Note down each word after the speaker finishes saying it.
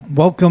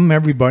Welcome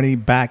everybody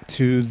back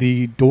to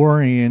the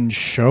Dorian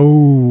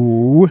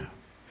Show.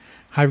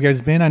 How have you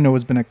guys been? I know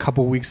it's been a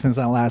couple weeks since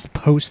I last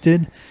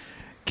posted.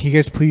 Can you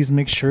guys please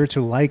make sure to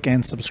like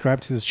and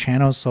subscribe to this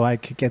channel so I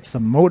could get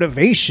some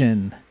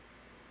motivation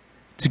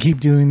to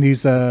keep doing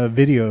these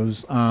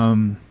videos?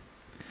 I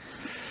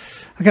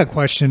got a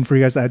question for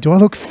you guys. Do I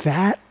look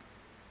fat?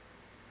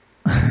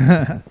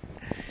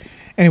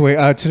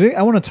 Anyway, today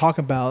I want to talk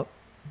about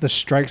the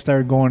strikes that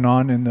are going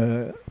on in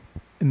the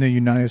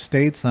United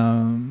States.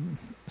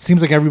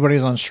 Seems like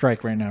everybody's on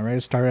strike right now, right?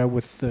 It started out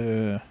with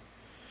the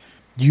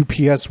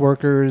UPS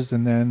workers,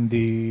 and then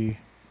the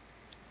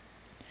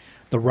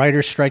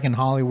writer's strike in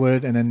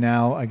Hollywood, and then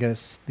now I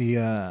guess the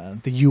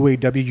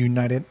UAW,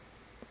 United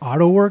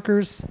Auto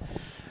Workers.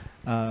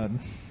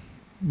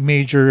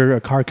 Major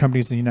car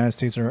companies in the United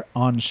States are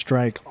on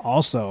strike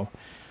also.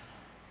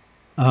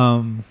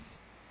 And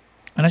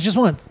I just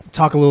want to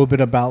talk a little bit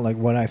about like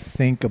what I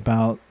think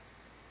about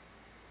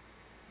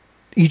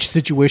each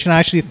situation. I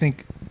actually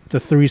think the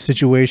three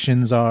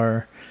situations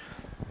are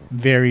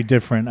very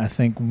different. I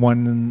think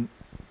one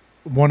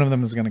of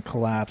them is going to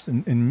collapse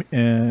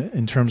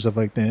in terms of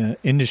like the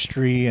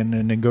industry and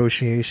the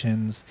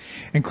negotiations.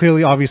 And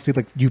clearly, obviously,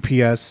 like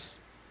UPS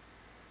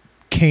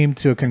came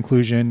to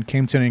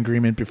an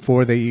agreement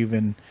before they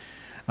even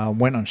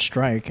went on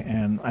strike.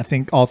 And I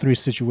think all three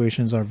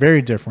situations are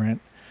very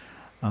different.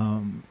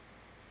 And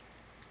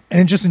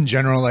just in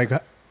general, like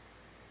I'm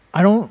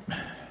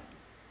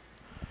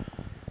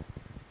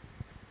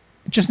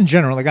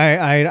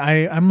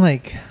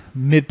like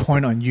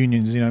midpoint on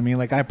unions, you know what I mean?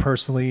 Like I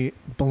personally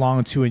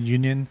belong to a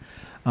union.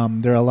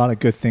 There are a lot of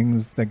good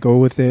things that go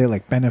with it,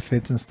 like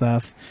benefits and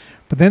stuff.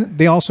 But then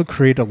they also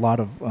create a lot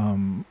of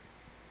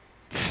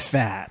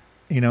fat,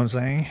 you know what I'm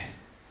saying?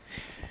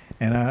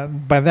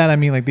 And by that I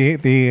mean like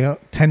they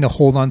tend to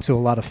hold on to a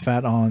lot of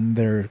fat on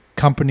their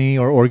company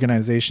or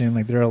organization.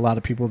 Like there are a lot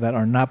of people that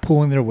are not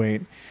pulling their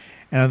weight,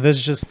 and they're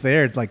just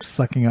there like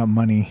sucking up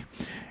money.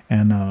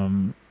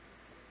 And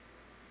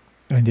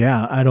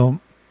yeah, I don't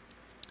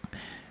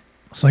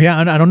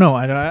know.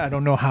 I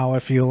don't know how I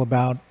feel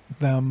about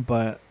them,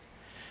 but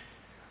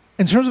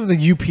in terms of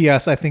the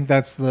UPS, I think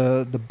that's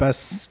the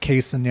best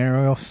case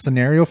scenario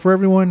for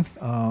everyone.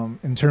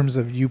 In terms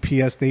of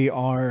UPS, they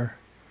are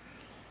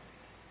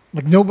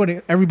like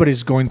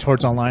everybody's going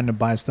towards online to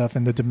buy stuff,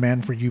 and the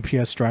demand for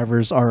UPS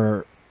drivers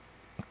are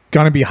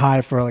going to be high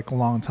for like a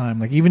long time.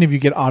 Like even if you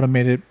get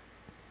automated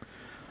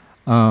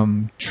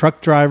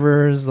truck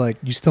drivers, like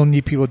you still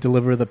need people to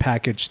deliver the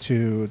package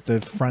to the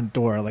front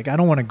door. Like I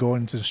don't want to go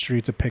into the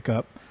street to pick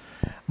up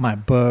my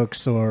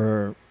books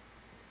or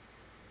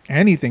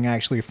anything,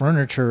 actually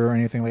furniture or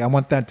anything. Like I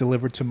want that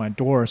delivered to my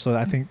door. So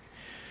I think,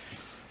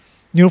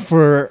 you know,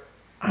 for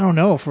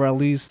at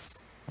least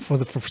for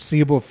the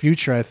foreseeable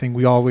future, I think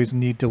we always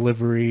need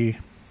delivery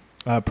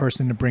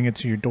person to bring it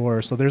to your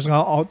door. So there's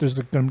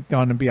already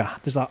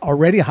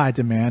a high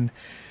demand,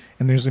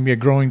 and there's going to be a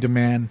growing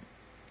demand.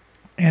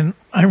 And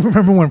I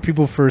remember when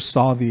people first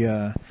saw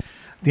the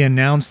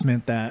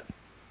announcement that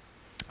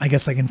I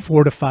guess like in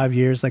 4 to 5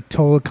 years, like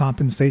total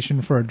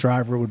compensation for a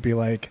driver would be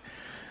like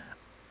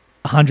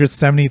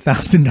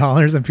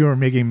 $170,000, and people were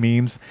making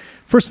memes.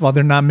 First of all,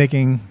 they're not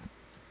making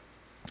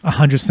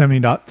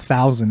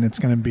 $170,000. It's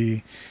going to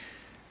be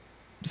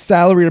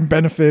salary and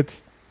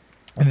benefits,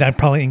 and that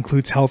probably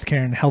includes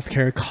healthcare, and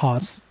healthcare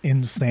costs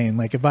insane.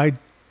 Like if I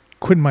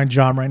quit my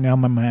job right now,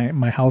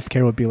 my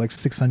healthcare would be like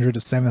 $600 to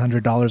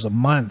 $700 a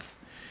month.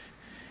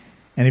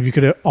 And if you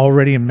could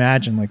already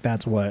imagine, like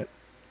that's like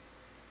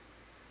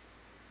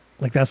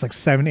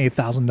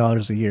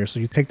 $7,000-8,000 a year. So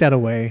you take that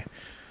away,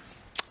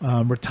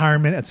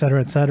 retirement, et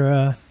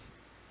cetera.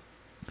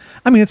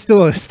 I mean, it's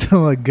still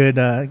a good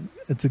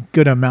it's a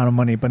good amount of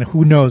money. But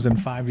who knows? In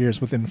 5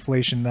 years with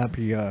inflation,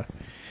 it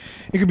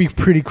could be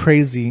pretty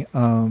crazy.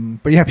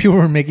 But yeah, people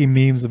were making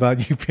memes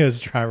about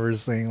UPS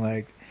drivers saying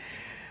like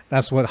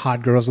that's what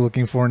hot girls are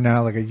looking for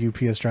now. Like a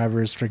UPS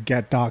drivers,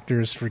 forget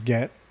doctors,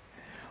 forget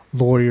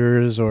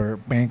lawyers or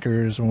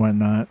bankers or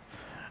whatnot.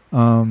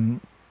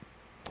 And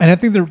I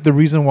think the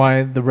reason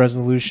why the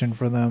resolution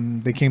for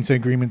them, they came to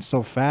agreement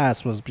so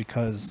fast, was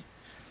because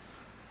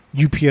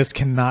UPS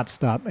cannot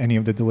stop any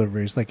of the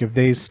deliveries. Like if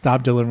they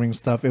stop delivering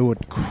stuff, it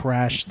would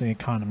crash the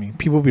economy.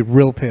 People would be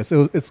real pissed.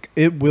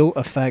 It will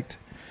affect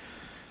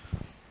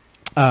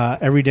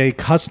everyday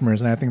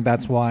customers, and I think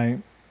that's why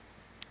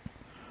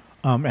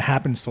it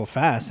happens so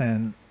fast.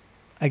 And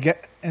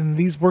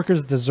these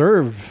workers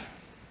deserve,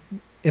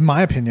 in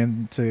my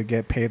opinion, to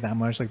get paid that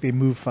much. Like they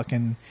move like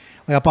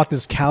I bought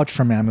this couch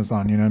from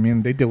Amazon, you know what I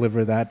mean? They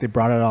deliver that. They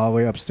brought it all the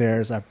way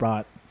upstairs. I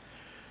brought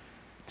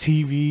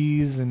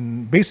TVs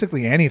and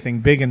basically anything,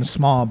 big and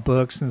small,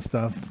 books and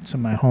stuff, to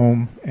my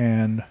home.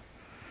 And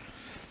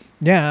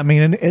yeah, I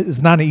mean,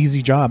 it's not an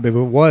easy job. If it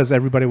was,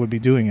 everybody would be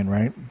doing it,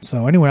 right?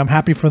 So anyway, I'm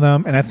happy for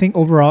them. And I think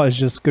overall it's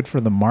just good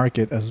for the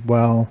market as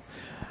well.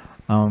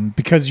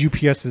 Because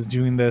UPS is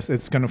doing this,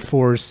 it's going to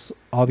force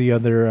all the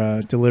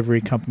other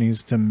delivery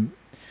companies to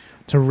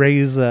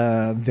raise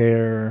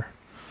their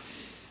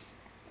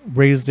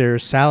raise their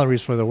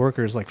salaries for the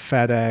workers, like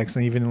FedEx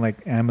and even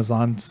like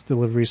Amazon's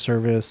delivery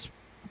service,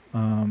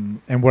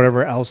 and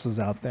whatever else is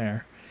out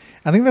there.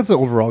 I think that's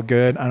overall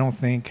good. I don't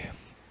think.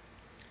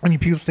 I mean,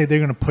 people say they're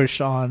going to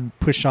push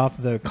off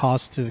the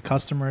cost to the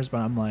customers, but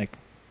I'm like,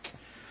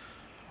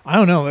 I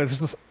don't know. It's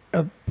just,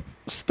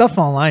 stuff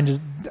online just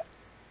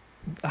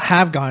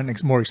have gotten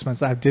more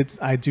expensive.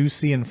 I do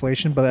see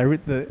inflation,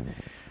 but the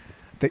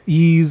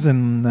ease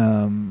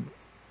and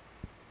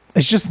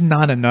it's just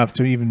not enough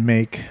to even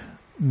make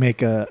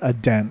a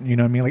dent. You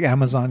know what I mean? Like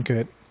Amazon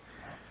could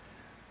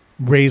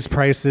raise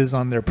prices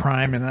on their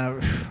Prime, and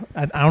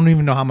I don't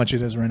even know how much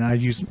it is right now. I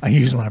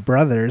use my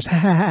brother's.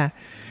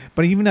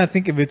 But even I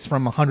think if it's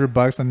from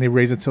 $100 and they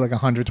raise it to like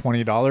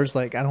 $120,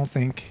 like I don't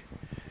think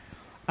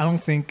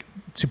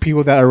to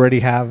people that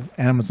already have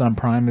Amazon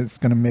Prime, it's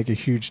going to make a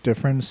huge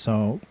difference.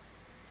 So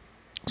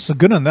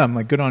good on them.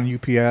 Like good on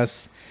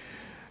UPS,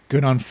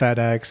 good on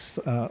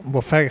FedEx.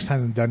 Well, FedEx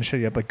hasn't done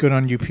shit yet, but good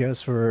on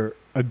UPS for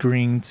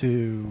agreeing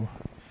to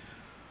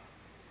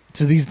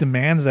these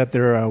demands that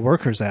their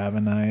workers have.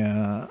 And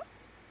I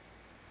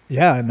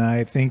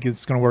think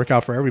it's going to work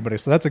out for everybody.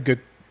 So that's a good.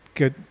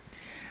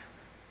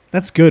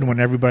 That's good when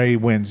everybody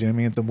wins. You know what I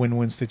mean? It's a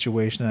win-win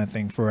situation, I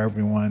think, for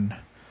everyone.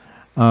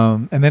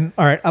 And then,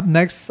 all right, up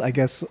next, I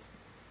guess.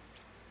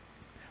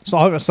 So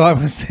I would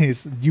say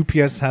is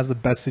UPS has the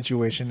best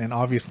situation, and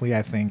obviously,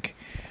 I think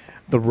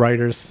the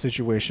writers'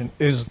 situation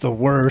is the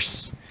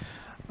worst.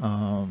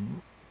 But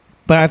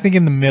I think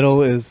in the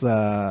middle is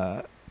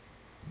the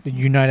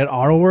United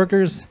Auto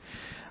Workers.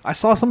 I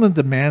saw some of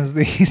the demands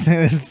that he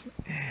says.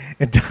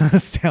 It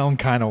does sound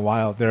kind of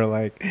wild. They're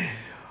like,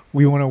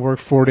 we want to work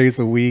 4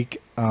 days a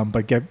week,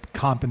 but get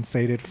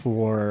compensated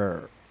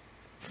for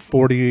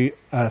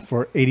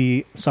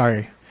 80.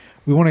 Sorry,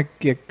 we want to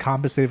get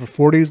compensated for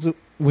 4 days.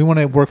 We want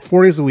to work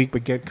 4 days a week,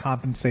 but get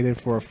compensated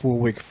for a full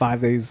week,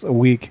 5 days a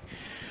week.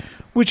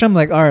 Which I'm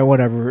like, all right,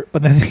 whatever.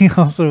 But then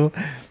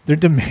they're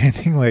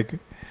demanding like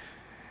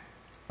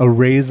a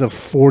raise of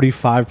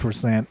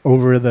 45%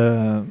 over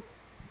the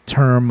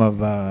term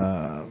of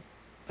I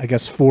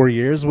guess 4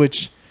 years,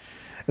 which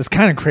is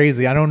kind of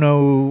crazy. I don't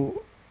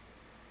know.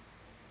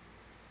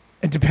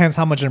 It depends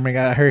how much they're making.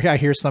 I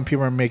hear some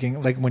people are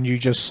making, like when you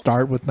just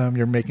start with them,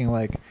 you're making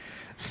like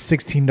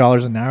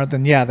 $16 an hour.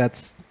 Then yeah,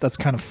 that's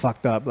kind of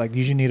fucked up. Like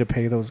you need to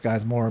pay those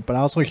guys more. But I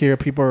also hear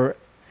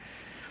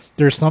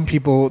there's some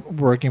people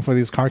working for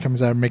these car companies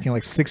that are making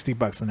like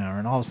 $60 an hour,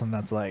 and all of a sudden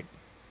that's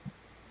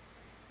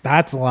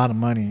a lot of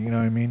money. You know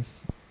what I mean?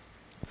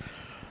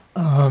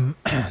 And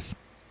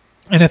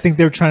I think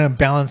they're trying to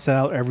balance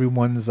out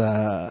everyone's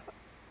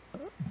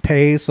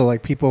pay. So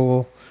like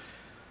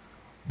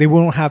they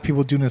won't have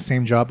people doing the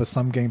same job, but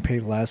some getting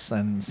paid less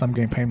and some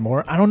getting paid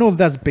more. I don't know if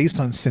that's based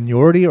on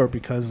seniority or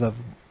because of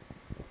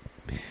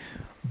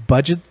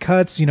budget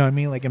cuts. You know what I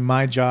mean? Like in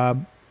my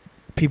job,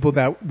 people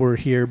that were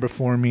here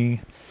before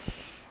me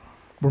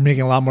were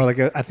making a lot more. Like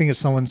I think if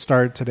someone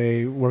started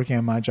today working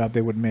at my job,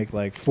 they would make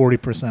like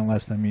 40%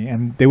 less than me,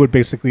 and they would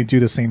basically do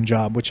the same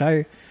job, which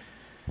I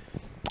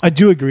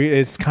do agree.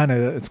 It's kind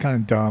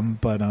of dumb,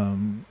 but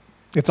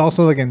it's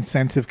also like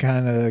incentive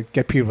kind of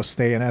get people to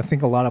stay. And I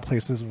think a lot of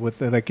places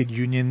with like a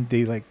union,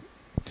 they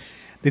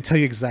tell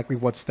you exactly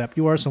what step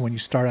you are. So when you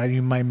start out,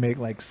 you might make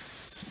like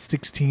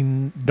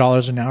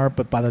 $16 an hour,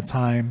 but by the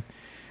time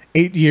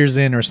 8 years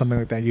in or something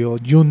like that,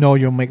 you'll know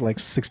you'll make like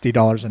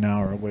 $60 an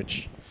hour,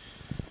 which,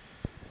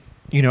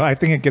 you know, I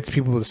think it gets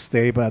people to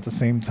stay, but at the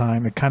same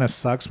time, it kind of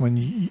sucks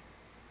when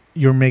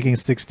you're making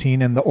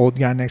 16 and the old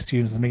guy next to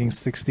you is making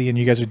 60 and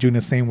you guys are doing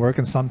the same work,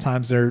 and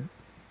sometimes they're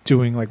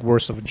doing like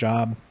worse of a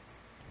job.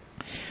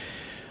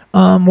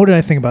 What did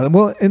I think about it?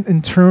 Well,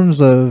 in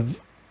terms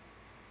of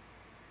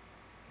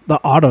the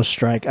auto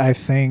strike, I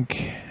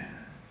think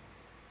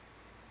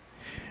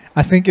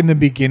in the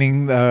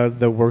beginning,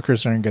 the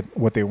workers are going to get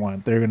what they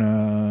want. They're going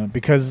to,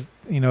 because,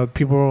 you know,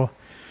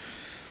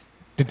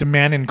 the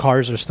demand in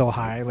cars are still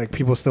high. Like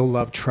people still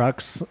love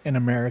trucks in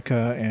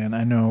America. And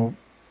I know,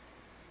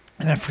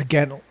 and I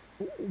forget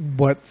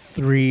what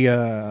 3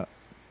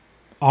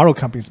 auto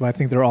companies, but I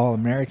think they're all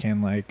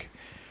American. Like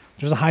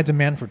there's a high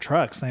demand for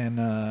trucks, and,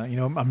 you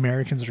know,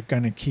 Americans are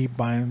going to keep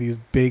buying these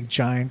big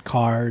giant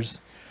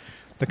cars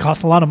that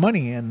cost a lot of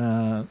money. And,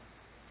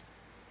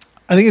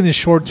 I think in the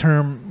short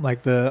term,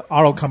 like the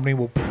auto company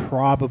will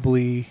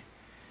probably,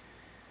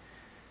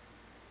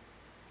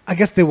 I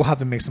guess they will have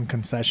to make some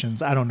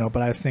concessions. I don't know,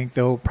 but I think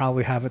they'll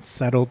probably have it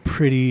settled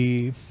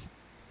pretty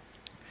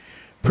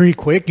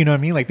quick. You know what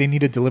I mean? Like they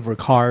need to deliver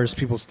cars.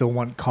 People still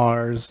want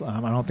cars.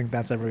 I don't think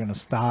that's ever going to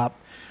stop.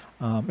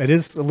 It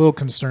is a little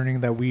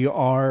concerning that we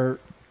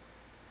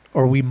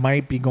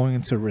might be going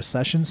into a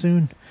recession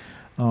soon.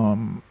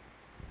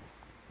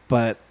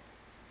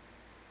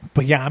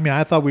 But yeah, I mean,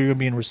 I thought we were going to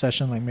be in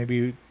recession like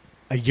maybe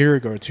a year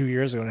ago or 2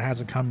 years ago, and it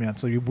hasn't come yet.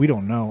 So we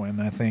don't know.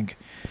 And I think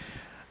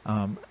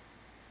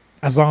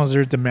as long as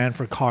there's demand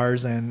for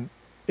cars, and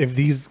if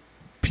these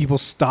people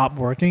stop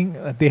working,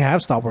 they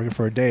have stopped working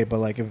for a day, but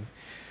like if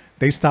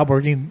they stop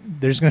working,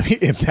 there's going to be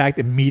impact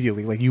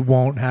immediately. Like you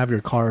won't have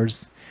your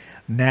cars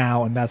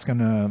now, and that's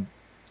gonna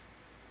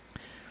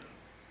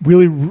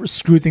really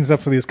screw things up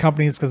for these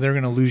companies because they're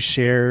gonna lose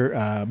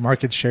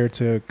market share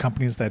to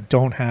companies that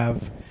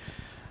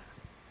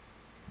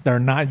are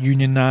not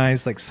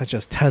unionized, like such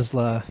as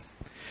Tesla.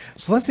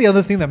 So that's the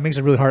other thing that makes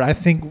it really hard. I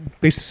think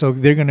basically, so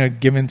they're gonna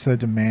give in to the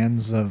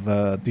demands of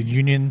the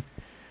union,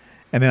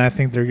 and then I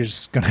think they're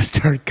just gonna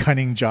start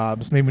cutting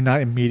jobs. Maybe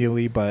not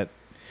immediately, but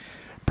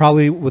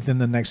probably within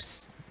the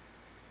next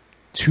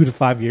 2 to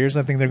 5 years.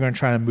 I think they're gonna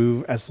try to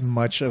move as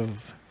much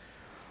of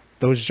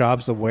those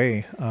jobs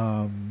away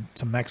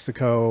to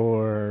Mexico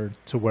or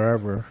to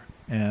wherever.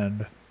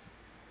 And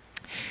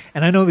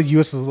I know the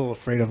U.S. is a little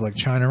afraid of like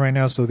China right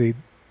now, so they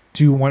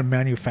do want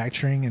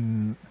manufacturing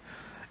in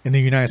the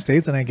United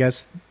States, and I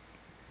guess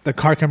the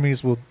car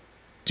companies will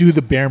do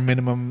the bare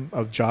minimum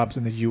of jobs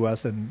in the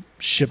U.S. and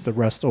ship the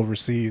rest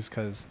overseas.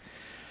 Because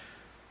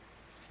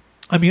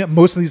I mean,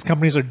 most of these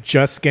companies are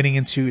just getting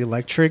into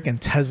electric,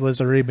 and Tesla's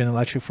already been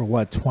electric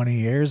for 20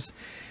 years,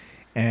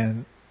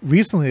 and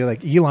recently,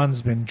 like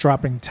Elon's been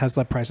dropping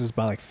Tesla prices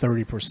by like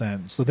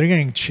 30%, so they're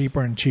getting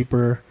cheaper and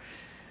cheaper,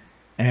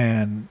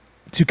 and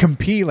to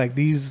compete, like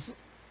these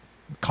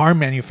car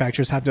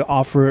manufacturers have to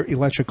offer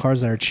electric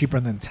cars that are cheaper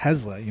than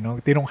Tesla. You know,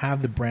 they don't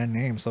have the brand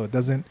name, so it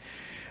doesn't.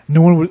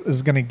 No one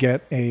is going to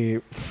get a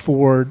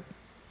Ford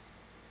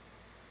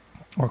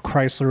or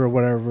Chrysler or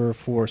whatever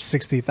for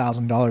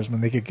 $60,000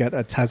 when they could get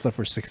a Tesla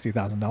for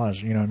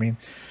 $60,000. You know what I mean?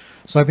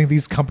 So I think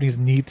these companies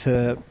need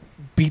to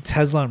beat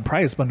Tesla in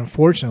price, but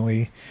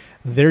unfortunately,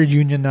 they're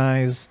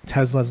unionized.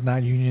 Tesla's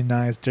not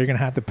unionized. They're going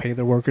to have to pay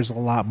their workers a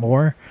lot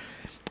more,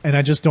 and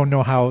I just don't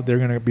know how they're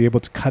going to be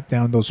able to cut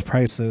down those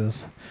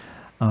prices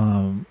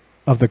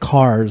of the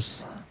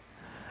cars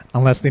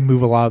unless they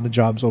move a lot of the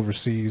jobs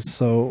overseas.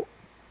 So,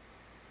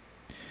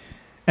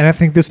 and I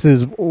think this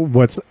is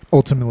what's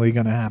ultimately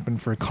going to happen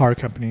for car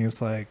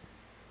companies. Like,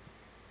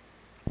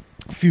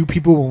 few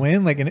people will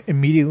win, like, and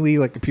immediately,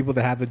 like the people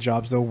that have the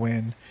jobs, they'll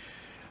win.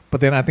 But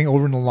then I think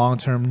over in the long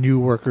term, new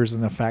workers in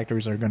the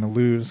factories are going to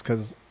lose,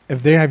 because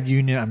if they have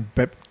union, I'm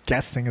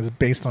guessing is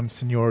based on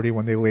seniority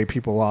when they lay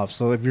people off.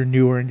 So if you're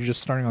newer and you're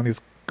just starting on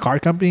these car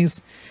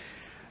companies,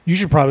 you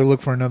should probably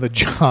look for another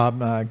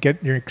job,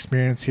 get your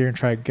experience here, and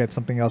try to get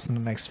something else in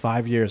the next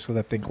 5 years. Because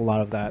I think a lot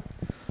of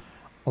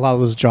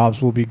those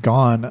jobs will be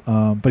gone.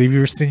 But if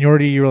your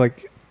seniority, you're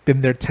like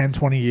been there 10,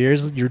 20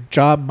 years, your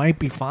job might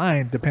be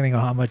fine depending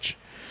on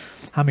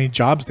how many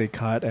jobs they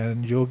cut,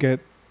 and you'll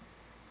get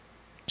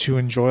to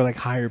enjoy like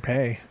higher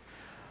pay.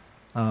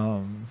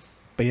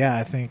 But yeah,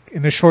 I think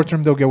in the short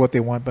term they'll get what they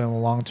want, but in the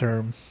long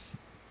term,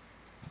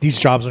 these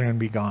jobs are going to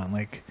be gone.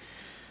 Like,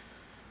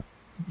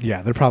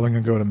 yeah, they're probably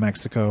going to go to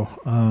Mexico.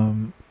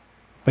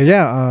 But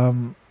yeah,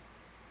 and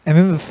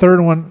then the third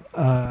one,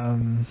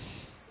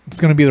 it's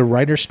going to be the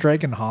writer's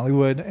strike in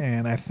Hollywood,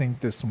 and I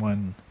think this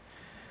one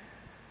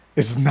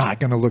is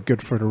not going to look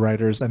good for the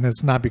writers, and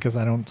it's not because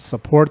I don't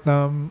support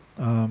them.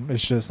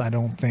 It's just I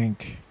don't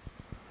think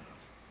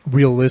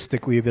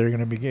realistically they're going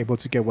to be able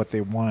to get what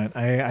they want.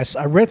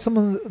 I read some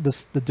of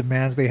the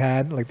demands they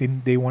had. Like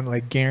they want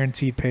like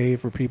guaranteed pay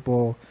for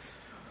people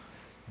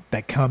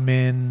that come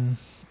in.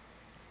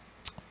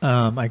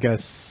 I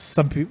guess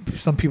some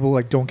people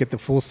like don't get the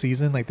full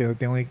season. Like they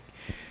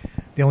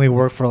only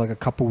work for like a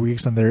couple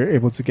weeks and they're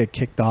able to get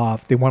kicked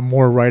off. They want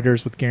more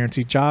writers with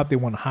guaranteed job. They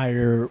want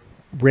higher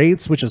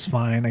rates, which is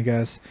fine, I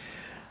guess.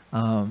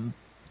 And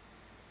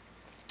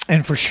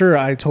for sure,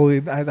 I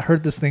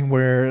heard this thing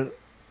where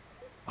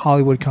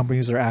Hollywood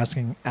companies are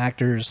asking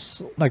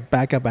actors, like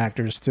backup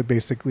actors, to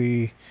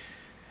basically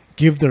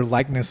give their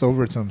likeness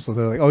over to them. So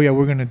they're like, oh yeah,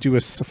 we're going to do a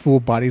full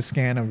body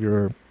scan of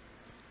your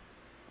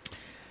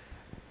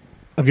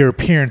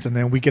appearance, and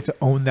then we get to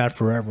own that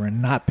forever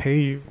and not pay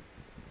you.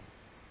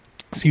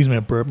 Excuse me,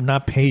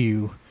 not pay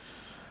you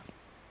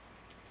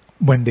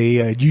when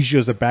they use you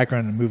as a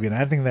background in a movie. And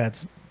I think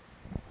that's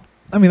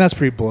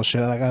pretty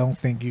bullshit. Like, I don't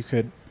think you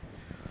could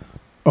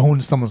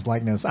own someone's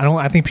likeness.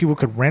 I think people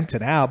could rent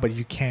it out, but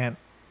you can't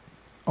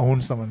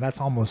own someone.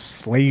 That's almost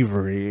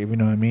slavery. You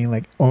know what I mean?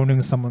 Like owning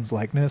someone's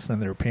likeness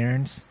and their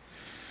appearance.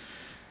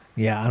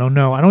 Yeah, I don't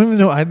know. I don't even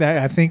know.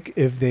 I think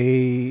if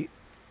they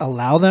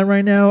allow that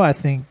right now, I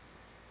think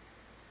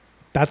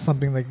that's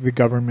something like the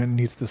government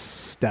needs to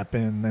step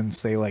in and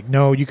say like,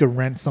 no, you could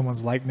rent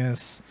someone's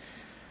likeness,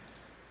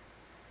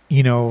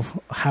 you know,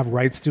 have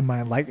rights to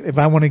my, like, if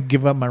I want to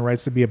give up my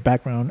rights to be a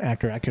background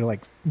actor, I could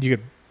like, you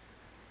could,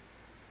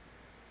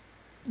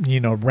 you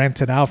know,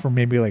 rent it out for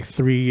maybe like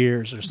 3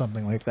 years or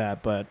something like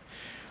that. But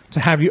to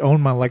have you own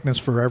my likeness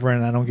forever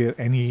and I don't get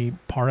any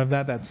part of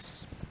that,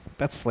 that's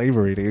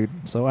slavery, dude.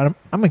 So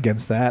I'm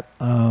against that.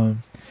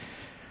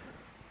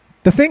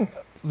 The thing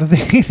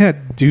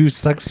that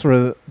sucks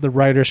for the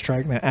writer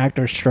strike and the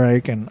actor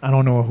strike, and I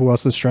don't know who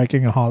else is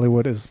striking in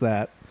Hollywood, is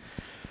that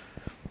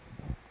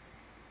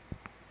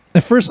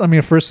at first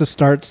it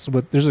starts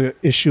with there's an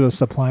issue of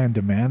supply and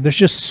demand. There's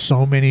just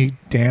so many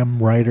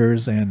damn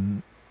writers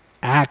and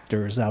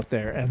actors out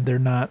there, and they're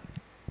not,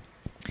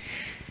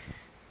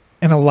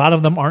 and a lot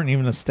of them aren't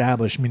even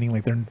established, meaning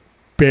like they're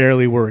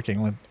barely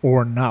working, like,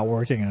 or not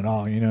working at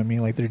all. You know what I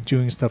mean? Like they're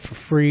doing stuff for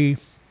free.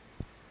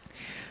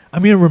 I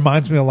mean, it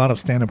reminds me a lot of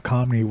stand-up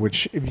comedy,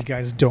 which if you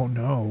guys don't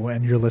know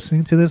and you're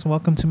listening to this,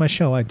 welcome to my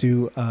show. I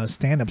do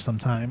stand-up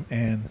sometime,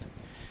 and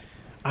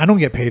I don't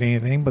get paid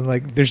anything, but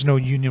like there's no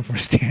union for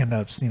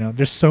stand-ups. You know,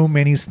 there's so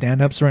many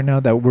stand-ups right now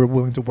that we're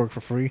willing to work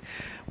for free.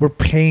 We're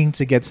paying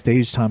to get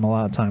stage time a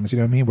lot of times. You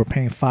know what I mean? We're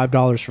paying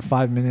 $5 for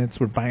 5 minutes.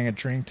 We're buying a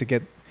drink to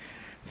get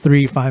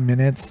 3-5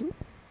 minutes.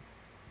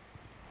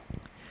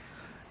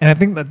 And I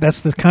think that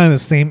that's the kind of the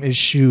same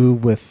issue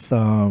with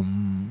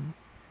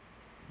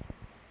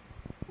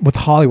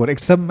Hollywood,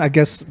 except I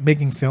guess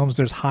making films,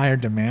 there's higher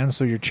demand,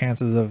 so your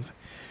chances of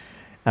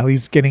at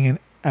least getting in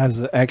as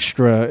an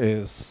extra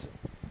is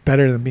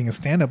better than being a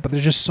stand-up. But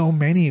there's just so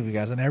many of you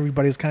guys, and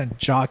everybody's kind of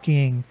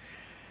jockeying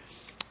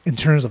in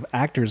terms of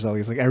actors, at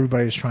least. Like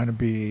everybody's trying to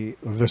be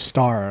the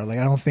star. Like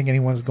I don't think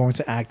anyone's going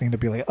to acting to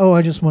be like, oh,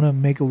 I just want to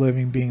make a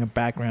living being a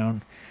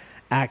background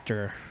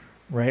actor.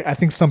 Right, I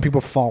think some people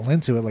fall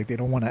into it, like they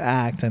don't want to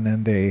act, and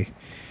then they're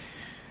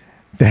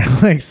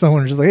like,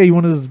 someone's just like, hey, you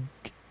want this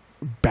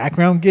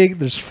background gig?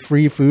 There's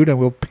free food, and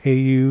we'll pay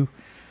you,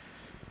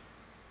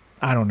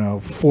 I don't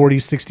know,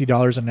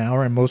 $40-$60 an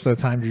hour, and most of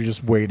the time you're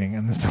just waiting.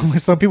 And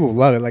some people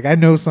love it. Like I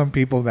know some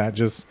people that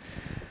just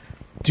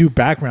do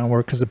background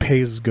work because the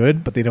pay is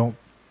good, but they don't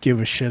give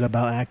a shit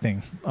about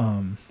acting.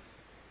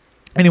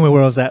 Anyway,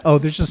 where I was at? Oh,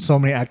 there's just so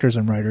many actors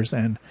and writers,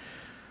 and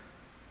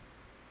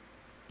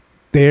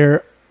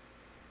there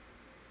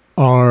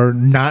are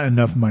not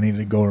enough money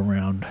to go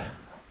around.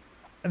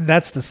 And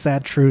that's the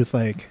sad truth.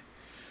 Like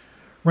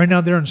right now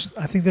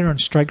I think they're on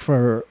strike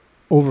for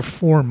over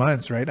 4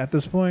 months, right, at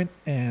this point.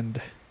 And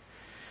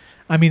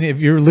I mean, if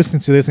you're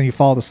listening to this and you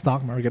follow the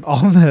stock market, all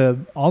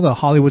the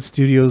Hollywood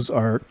studios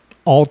are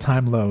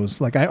all-time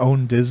lows. Like I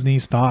own Disney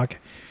stock.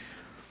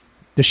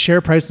 The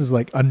share price is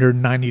like under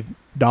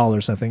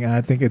 $90, I think. And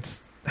I think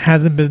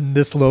hasn't been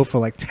this low for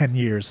like 10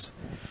 years.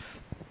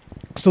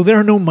 So there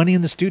are no money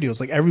in the studios.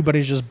 Like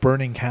everybody's just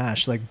burning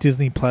cash. Like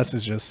Disney Plus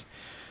is just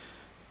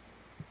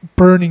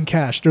burning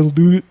cash. They're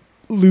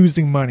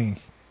losing money,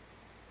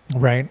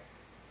 right?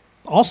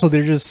 Also,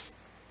 their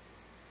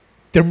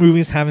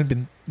movies haven't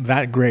been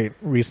that great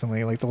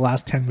recently. Like the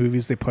last 10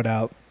 movies they put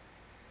out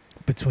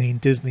between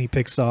Disney,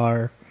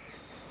 Pixar,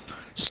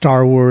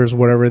 Star Wars,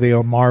 whatever they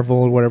own,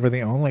 Marvel, whatever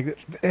they own, like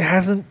it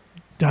hasn't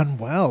done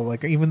well.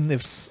 Like even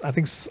if I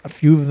think a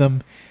few of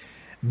them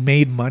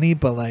made money,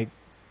 but like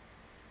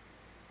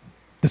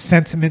the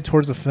sentiment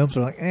towards the films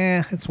are like,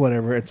 it's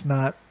whatever. It's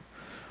not.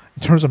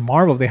 In terms of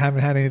Marvel, they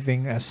haven't had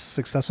anything as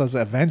successful as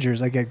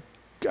Avengers. I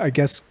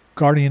guess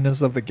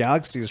Guardians of the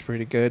Galaxy is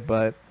pretty good,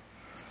 but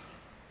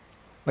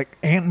like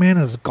Ant-Man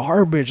is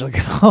garbage. Like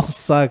it all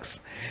sucks,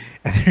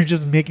 and they're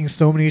just making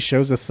so many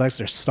shows that sucks.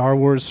 Their Star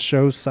Wars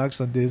show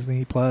sucks on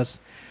Disney Plus.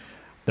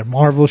 Their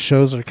Marvel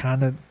shows are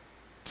kind of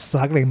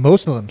suck. Like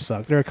most of them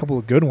suck. There are a couple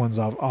of good ones,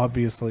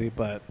 obviously,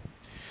 but.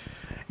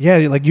 Yeah,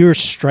 like you're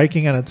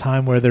striking at a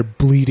time where they're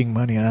bleeding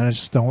money, and I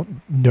just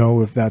don't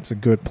know if that's a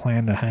good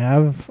plan to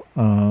have.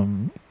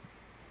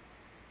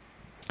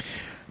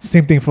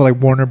 Same thing for like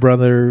Warner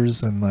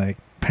Brothers and like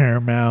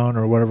Paramount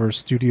or whatever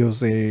studios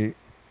they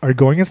are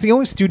going. It's the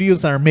only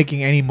studios that are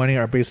making any money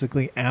are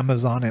basically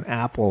Amazon and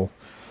Apple,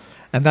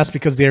 and that's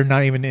because they're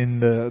not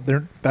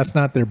even that's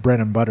not their bread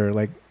and butter.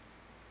 Like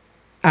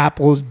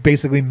Apple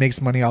basically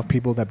makes money off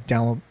people that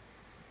download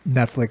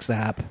Netflix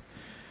app.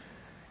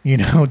 You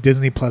know,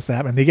 Disney Plus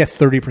app, and they get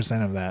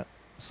 30% of that.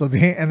 So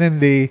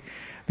they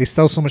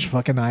sell so much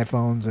fucking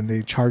iPhones, and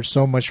they charge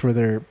so much for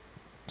their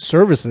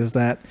services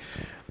that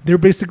they're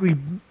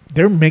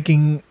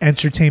making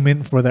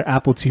entertainment for their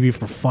Apple TV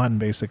for fun,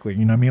 basically.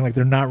 You know what I mean? Like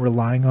they're not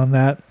relying on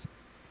that.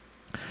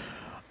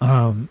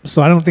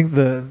 So I don't think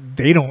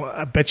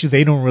I bet you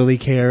they don't really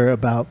care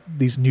about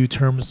these new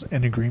terms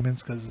and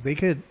agreements, because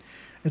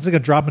it's like a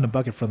drop in the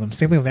bucket for them.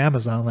 Same thing with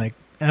Amazon. Like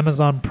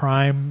Amazon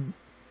Prime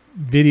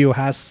Video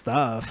has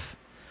stuff,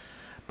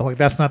 but like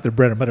that's not their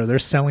bread and butter. They're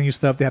selling you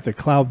stuff. They have their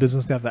cloud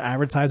business. They have their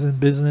advertising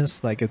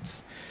business. Like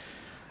it's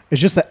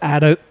just an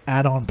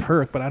add-on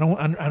perk. But I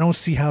don't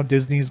see how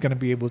Disney is going to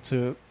be able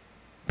to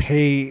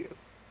pay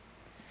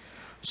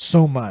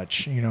so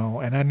much, you know.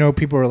 And I know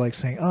people are like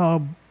saying,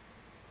 "Oh,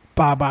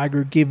 Bob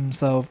Iger gave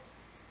himself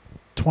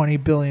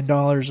 $20 billion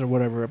or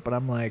whatever," but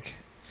I'm like,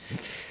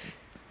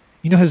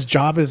 you know, his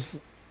job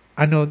is.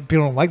 I know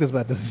people don't like this, but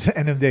at the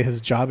end of the day, his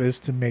job is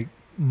to make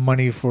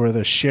money for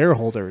the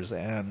shareholders,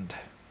 and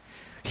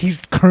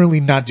he's currently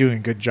not doing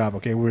a good job.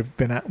 Okay, we're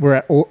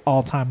at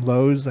all-time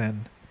lows,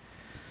 and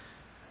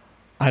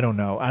I don't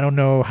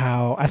know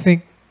how. I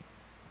think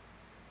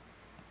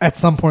at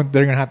some point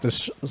they're gonna have to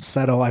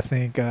settle. I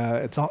think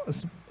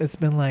it's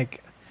been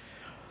like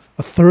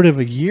a third of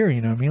a year,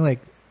 you know what I mean? Like,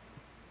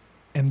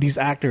 and these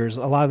actors,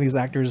 a lot of these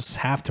actors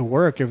have to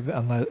work if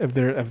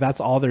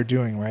that's all they're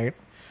doing, right?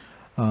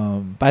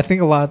 But I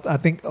think a lot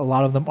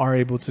of them are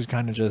able to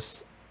kind of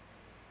just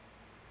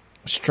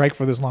strike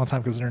for this long time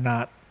because they're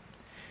not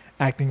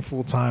acting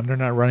full time, they're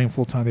not running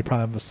full time. They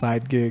probably have a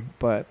side gig,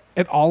 but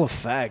it all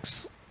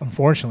affects,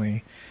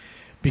 unfortunately,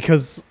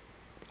 because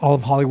all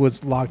of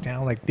Hollywood's locked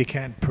down, like they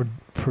can't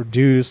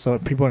produce. So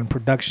people in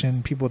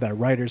production, people that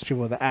writers,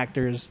 people that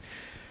actors,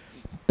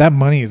 that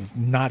money is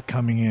not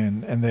coming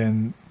in, and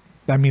then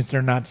that means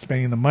they're not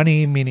spending the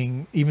money.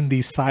 Meaning even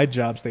these side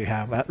jobs they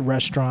have at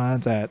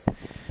restaurants, at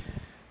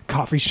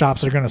coffee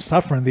shops, are going to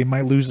suffer, and they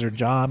might lose their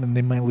job, and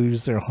they might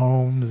lose their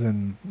homes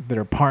and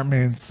their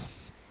apartments,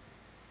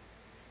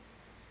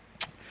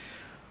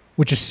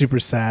 which is super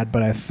sad.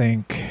 But I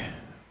think,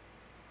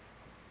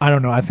 I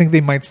don't know, I think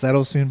they might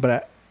settle soon.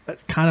 But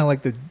kind of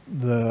like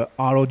the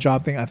auto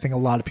job thing, I think a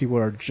lot of people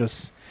are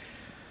just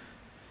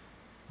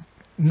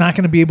not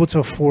going to be able to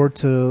afford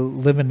to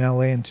live in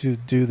LA and to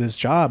do this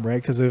job,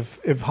 right? Because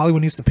if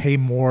Hollywood needs to pay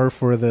more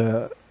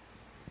for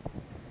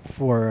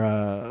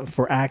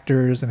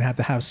actors and have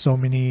to have so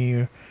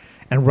many,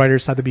 and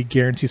writers have to be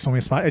guaranteed so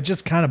many spots, it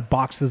just kind of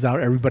boxes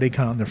out everybody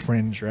kind of on the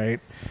fringe, right?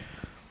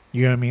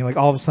 You know what I mean? Like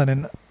all of a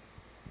sudden,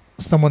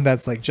 someone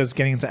that's like just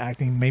getting into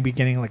acting, maybe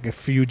getting like a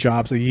few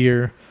jobs a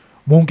year,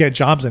 won't get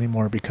jobs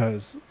anymore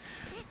because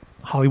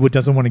Hollywood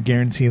doesn't want to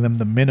guarantee them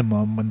the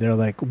minimum when they're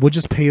like, we'll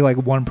just pay like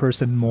one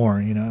person more,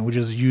 you know, we'll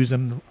just use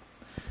him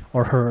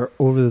or her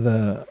over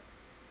the,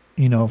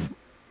 you know,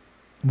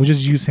 we'll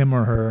just use him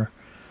or her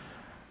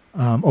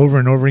over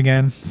and over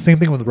again. Same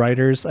thing with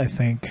writers. I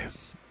think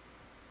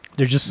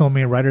there's just so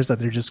many writers that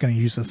they're just going to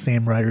use the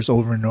same writers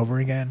over and over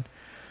again.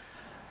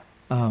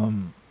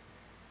 And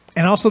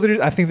also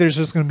I think there's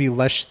just going to be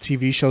less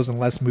TV shows and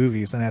less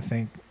movies. And I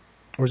think,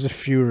 or is it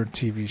fewer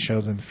TV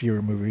shows and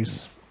fewer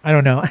movies? I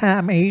don't know.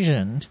 I'm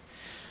Asian.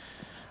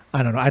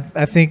 I don't know.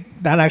 I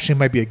think that actually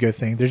might be a good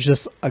thing. There's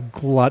just a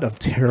glut of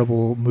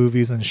terrible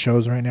movies and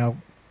shows right now,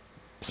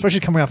 especially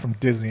coming out from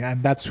Disney.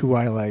 And that's who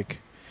I like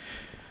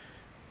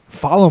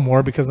follow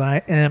more because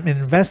I am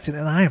invested,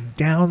 and I am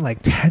down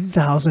like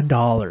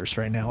 $10,000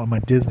 right now on my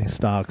Disney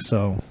stock.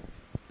 So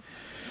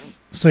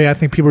yeah, I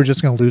think people are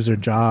just going to lose their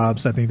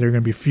jobs. I think there are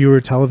going to be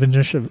fewer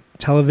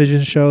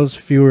television shows,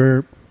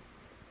 fewer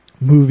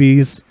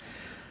movies,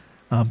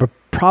 but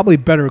probably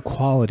better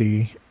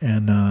quality,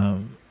 and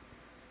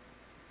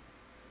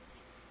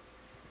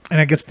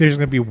I guess there's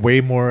going to be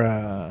way more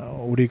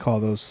what do you call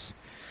those,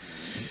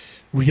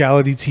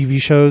 reality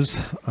TV shows.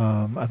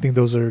 I think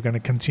those are going to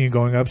continue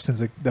going up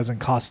since it doesn't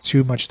cost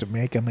too much to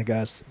make them. I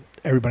guess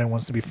everybody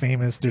wants to be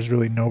famous. There's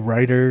really no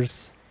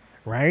writers,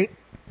 right?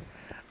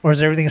 Or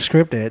is everything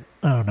scripted?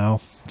 I don't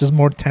know. Just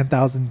more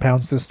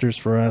 10,000-pound sisters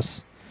for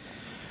us.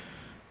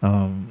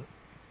 And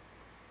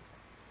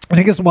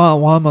I guess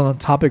while I'm on the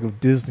topic of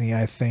Disney,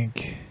 I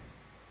think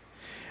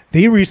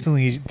they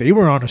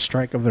were on a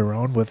strike of their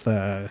own with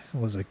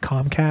was it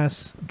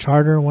Comcast,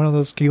 Charter, one of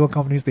those cable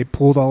companies. They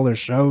pulled all their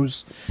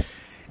shows,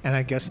 and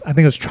I think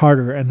it was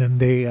Charter, and then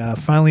they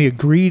finally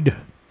agreed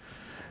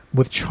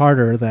with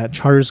Charter that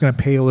Charter's going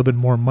to pay a little bit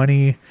more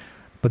money,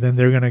 but then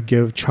they're going to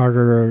give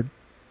Charter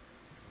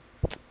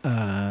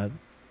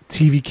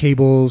TV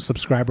cable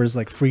subscribers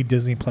like free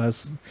Disney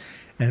Plus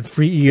and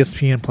free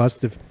ESPN Plus,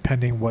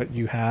 depending what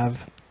you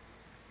have,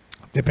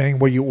 depending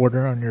what you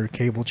order on your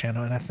cable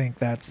channel. And I think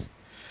that's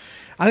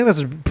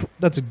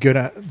a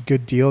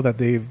good deal that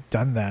they've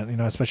done that, you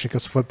know, especially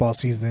because football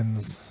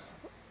season's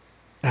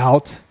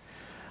out.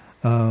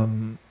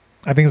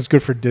 I think it's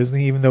good for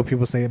Disney, even though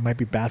people say it might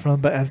be bad for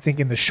them. But I think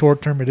in the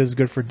short term, it is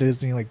good for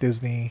Disney. Like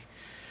Disney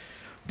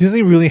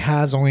really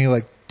has only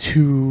like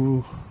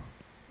two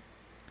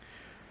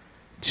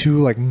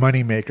like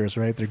money makers,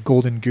 right? They're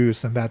golden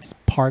goose, and that's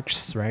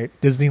parks, right?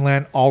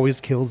 Disneyland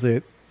always kills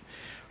it.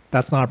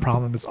 That's not a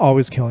problem. It's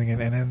always killing it.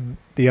 And then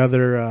the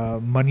other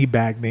money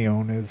bag they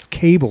own is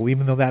cable.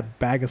 Even though that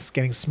bag is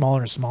getting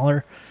smaller and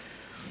smaller,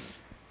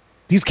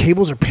 these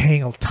cables are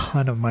paying a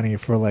ton of money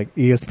for like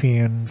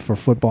ESPN, for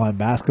football and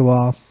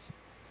basketball.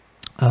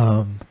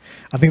 I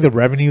think the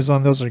revenues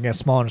on those are getting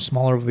smaller and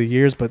smaller over the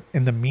years, but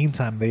in the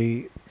meantime,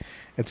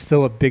 it's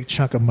still a big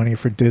chunk of money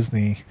for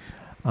Disney.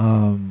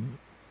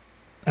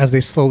 As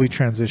they slowly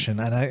transition,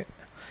 and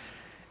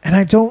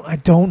I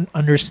don't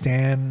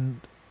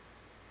understand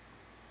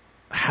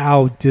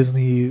how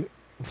Disney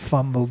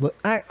fumbled.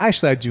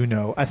 I do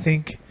know. I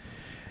think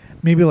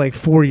maybe like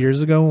 4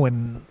 years ago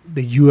when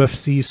the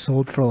UFC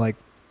sold for like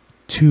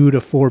 $2 to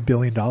 $4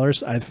 billion,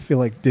 I feel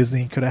like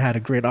Disney could have had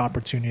a great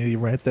opportunity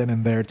right then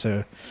and there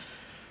to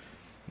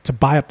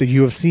buy up the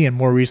UFC, and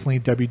more recently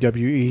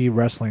WWE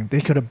wrestling.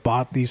 They could have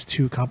bought these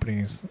two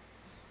companies.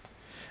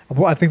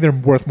 Well, I think they're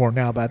worth more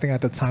now, but I think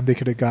at the time they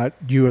could have got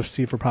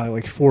UFC for probably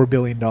like $4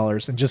 billion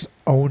and just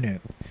own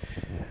it.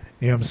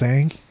 You know what I'm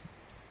saying?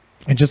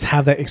 And just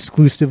have that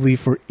exclusively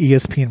for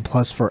ESPN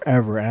Plus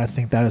forever. And I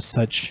think that is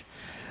such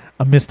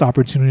a missed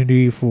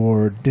opportunity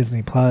for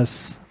Disney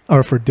Plus,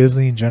 or for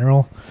Disney in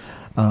general.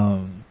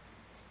 And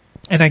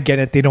I get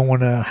it. They don't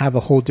want to have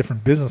a whole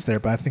different business there,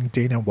 but I think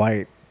Dana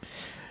White,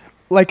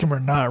 like him or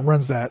not,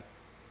 runs that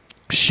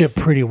ship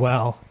pretty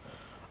well.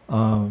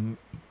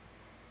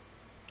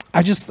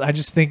 I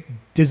just think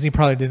Disney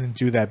probably didn't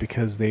do that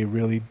because they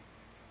really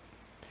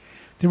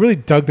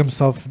dug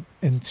themselves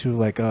into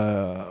like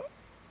a,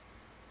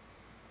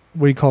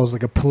 what do you call it,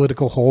 like a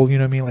political hole, you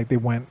know what I mean? Like they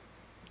went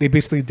they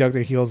basically dug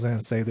their heels in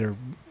and say they're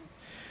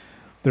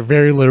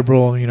very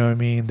liberal. You know what I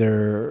mean?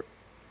 They're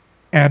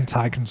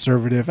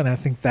anti-conservative, and I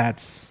think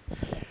that's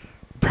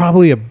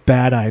probably a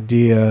bad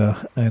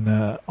idea.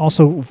 And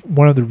also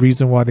one of the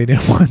reasons why they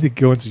didn't want to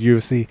go into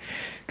UFC,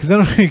 because I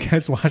don't know if you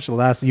guys watched the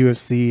last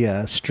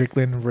UFC,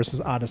 Strickland versus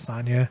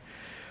Adesanya.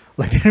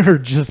 Like, there were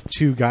just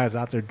two guys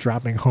out there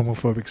dropping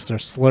homophobic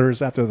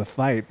slurs after the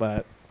fight,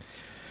 but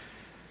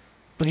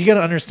you got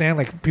to understand,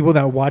 like, people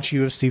that watch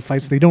UFC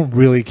fights, they don't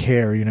really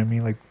care, you know what I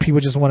mean? Like,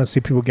 people just want to see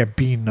people get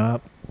beaten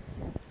up.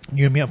 You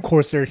know what I mean? Of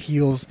course, there are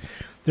heels.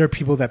 There are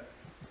people that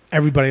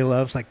everybody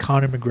loves, like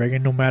Conor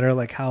McGregor, no matter,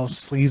 like, how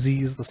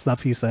sleazy is the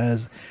stuff he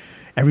says.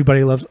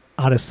 Everybody loves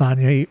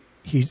Adesanya.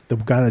 He's the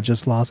guy that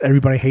just lost.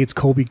 Everybody hates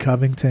Colby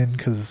Covington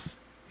because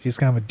he's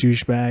kind of a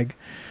douchebag.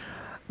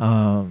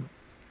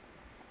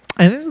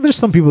 And there's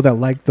some people that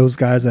like those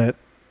guys that,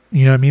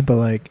 you know what I mean? But,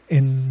 like,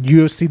 in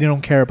UFC, they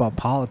don't care about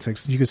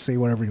politics. You can say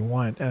whatever you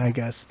want. And I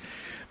guess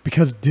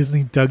because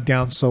Disney dug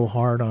down so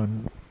hard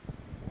on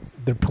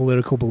their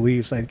political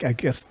beliefs, I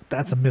guess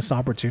that's a missed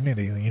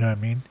opportunity. You know what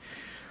I mean?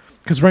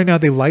 Because right now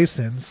they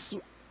license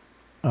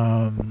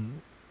the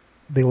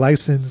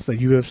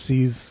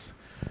UFC's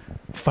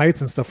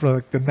fights and stuff for,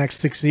 like, the next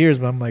 6 years.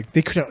 But I'm like,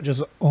 they could have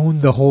just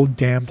owned the whole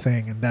damn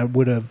thing, and that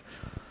would have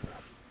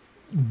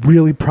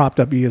really propped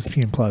up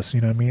ESPN Plus,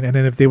 you know what I mean? And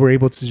then if they were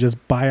able to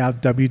just buy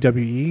out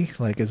WWE,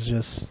 like, it's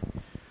just,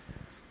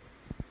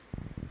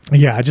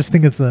 yeah, I just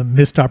think it's a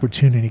missed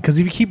opportunity. Because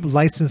if you keep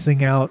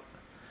licensing out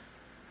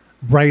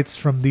rights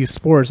from these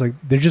sports, like,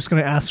 they're just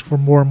going to ask for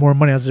more and more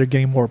money as they're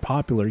getting more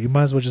popular. You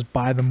might as well just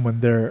buy them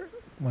when they're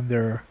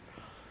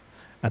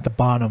at the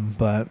bottom.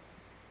 But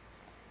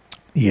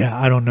yeah,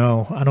 I don't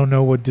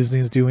know what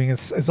Disney's doing.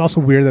 It's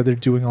also weird that they're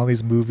doing all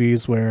these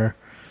movies where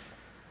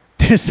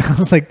it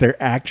sounds like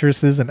their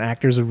actresses and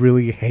actors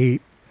really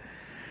hate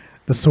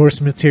the source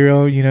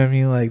material. You know what I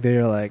mean? Like,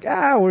 they're like,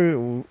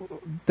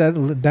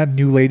 that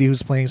new lady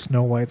who's playing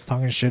Snow White's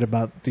talking shit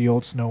about the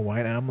old Snow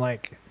White, and I'm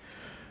like,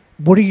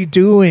 what are you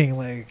doing?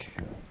 Like,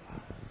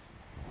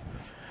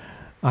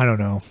 I don't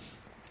know.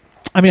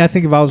 I mean, I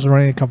think if I was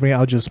running a company,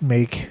 I would just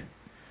make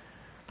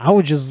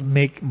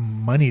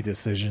money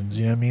decisions.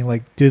 You know what I mean?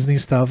 Like, Disney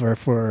stuff are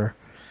for,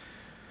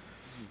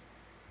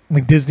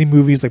 like, Disney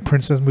movies, like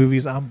princess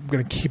movies, I'm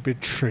going to keep it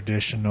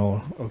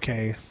traditional,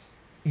 okay?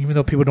 Even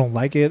though people don't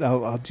like it,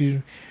 I'll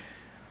do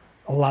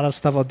a lot of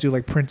stuff. I'll do,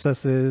 like,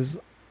 princesses.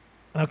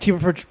 I'll keep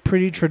it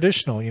pretty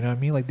traditional, you know what I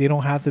mean? Like, they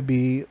don't have to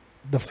be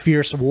the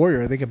fierce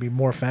warrior. They can be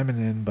more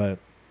feminine, but,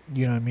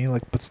 you know what I mean?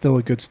 Like, but still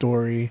a good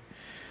story.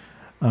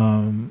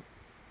 Yeah,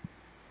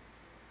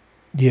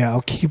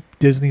 I'll keep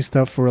Disney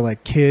stuff for,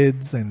 like,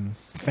 kids and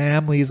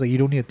families. Like, you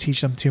don't need to teach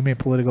them too many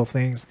political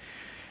things.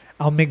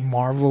 I'll make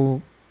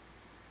Marvel...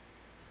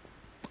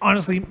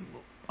 Honestly,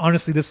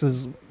 this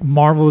is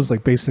Marvel is,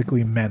 like,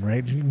 basically men,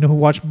 right? You know who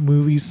watch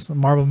movies,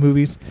 Marvel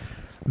movies?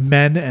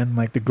 Men and,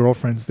 like, the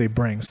girlfriends they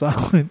bring. So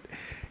I would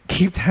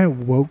keep that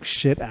woke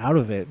shit out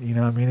of it. You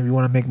know what I mean? If you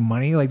want to make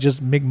money, like,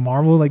 just make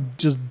Marvel, like,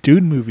 just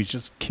dude movies,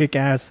 just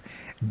kick-ass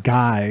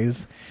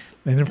guys.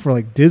 And then for,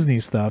 like,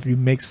 Disney stuff, you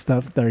make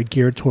stuff that are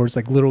geared towards,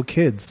 like, little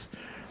kids.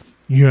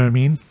 You know what I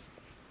mean?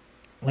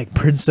 Like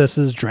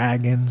princesses,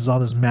 dragons, all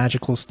this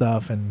magical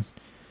stuff, and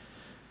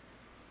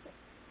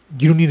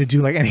you don't need to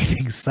do, like,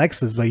 anything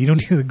sexist, but you don't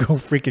need to go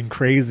freaking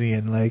crazy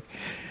and, like,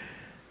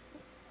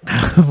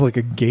 have, like,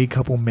 a gay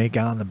couple make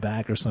out in the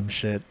back or some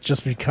shit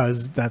just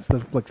because that's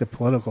the, like, the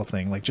political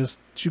thing. Like, just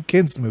shoot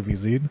kids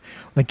movies, dude.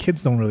 Like,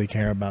 kids don't really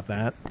care about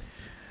that,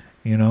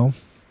 you know?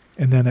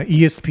 And then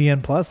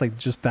ESPN Plus, like,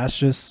 that's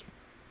just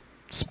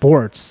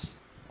sports.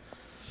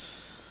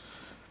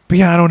 But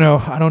yeah,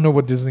 I don't know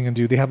what Disney can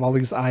do. They have all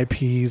these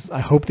IPs.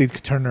 I hope they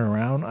could turn it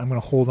around. I'm going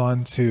to hold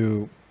on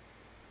to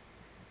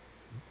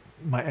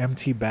my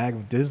empty bag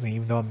of Disney,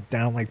 even though I'm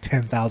down like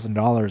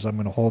 $10,000. I'm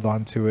going to hold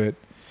on to it.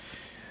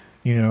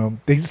 You know,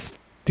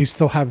 they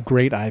still have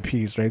great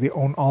IPs, right? They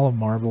own all of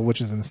Marvel,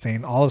 which is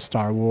insane. All of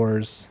Star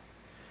Wars.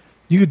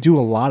 You could do a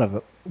lot of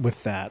it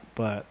with that,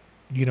 but,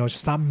 you know,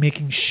 just stop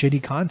making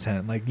shitty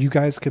content. Like, you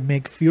guys could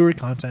make fewer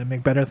content and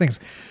make better things.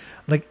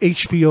 Like,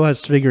 HBO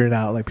has figured it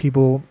out. Like,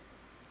 people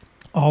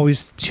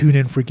always tune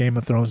in for Game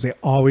of Thrones. They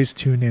always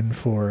tune in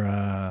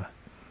for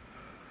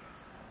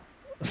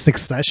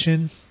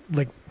Succession.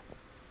 Like,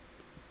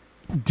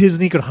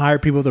 Disney could hire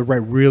people to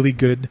write really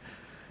good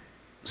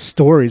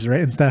stories,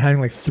 right? Instead of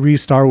having like 3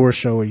 Star Wars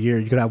show a year,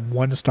 you could have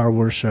 1 Star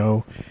Wars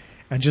show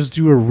and just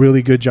do a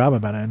really good job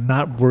about it and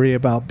not worry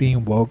about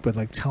being woke, but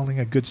like telling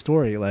a good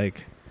story.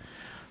 Like,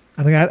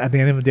 I think at the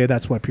end of the day,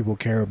 that's what people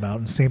care about.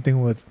 And same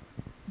thing with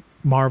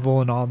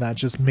Marvel and all that.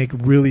 Just make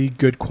really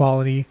good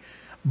quality,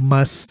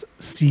 must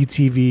see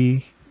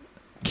TV.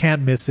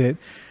 Can't miss it.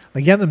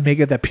 Like, you have to make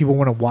it that people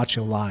want to watch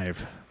it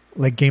live.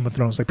 Like Game of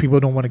Thrones. Like,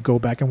 people don't want to go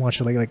back and watch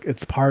it. Like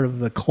it's part of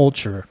the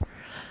culture.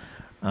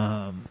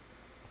 And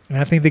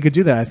I think they could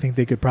do that. I think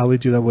they could probably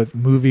do that with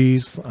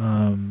movies.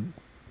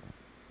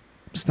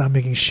 Stop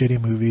making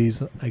shitty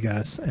movies, I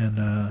guess.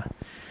 And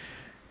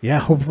yeah,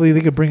 hopefully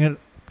they could bring it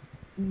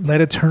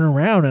let it turn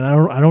around. And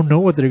I don't know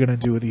what they're gonna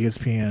do with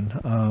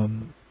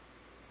ESPN.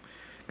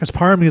 Because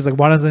part of me is like,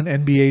 why doesn't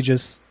NBA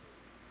just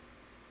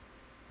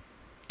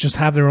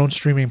have their own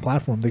streaming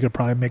platform? They could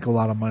probably make a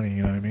lot of money.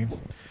 You know what I mean?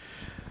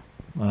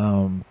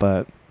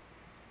 But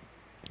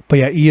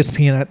yeah,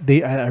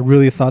 ESPN. I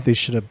really thought they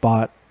should have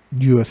bought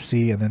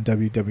UFC and then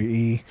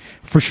WWE.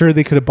 For sure,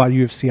 they could have bought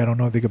UFC. I don't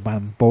know if they could buy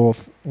them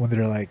both when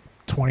they're like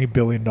 $20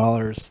 billion.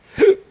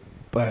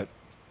 But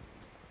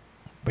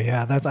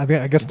yeah,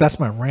 I guess that's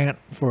my rant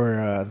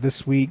for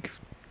this week.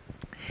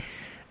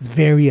 It's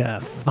very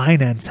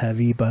finance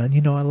heavy, but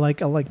you know, I like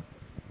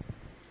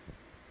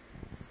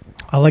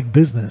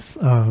business.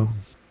 Why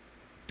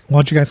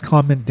don't you guys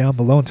comment down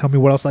below and tell me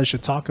what else I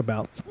should talk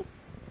about?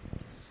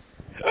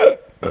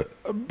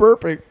 I'm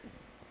burping.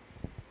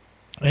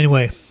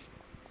 Anyway,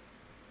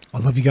 I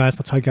love you guys.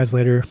 I'll talk to you guys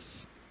later.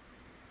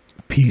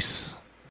 Peace.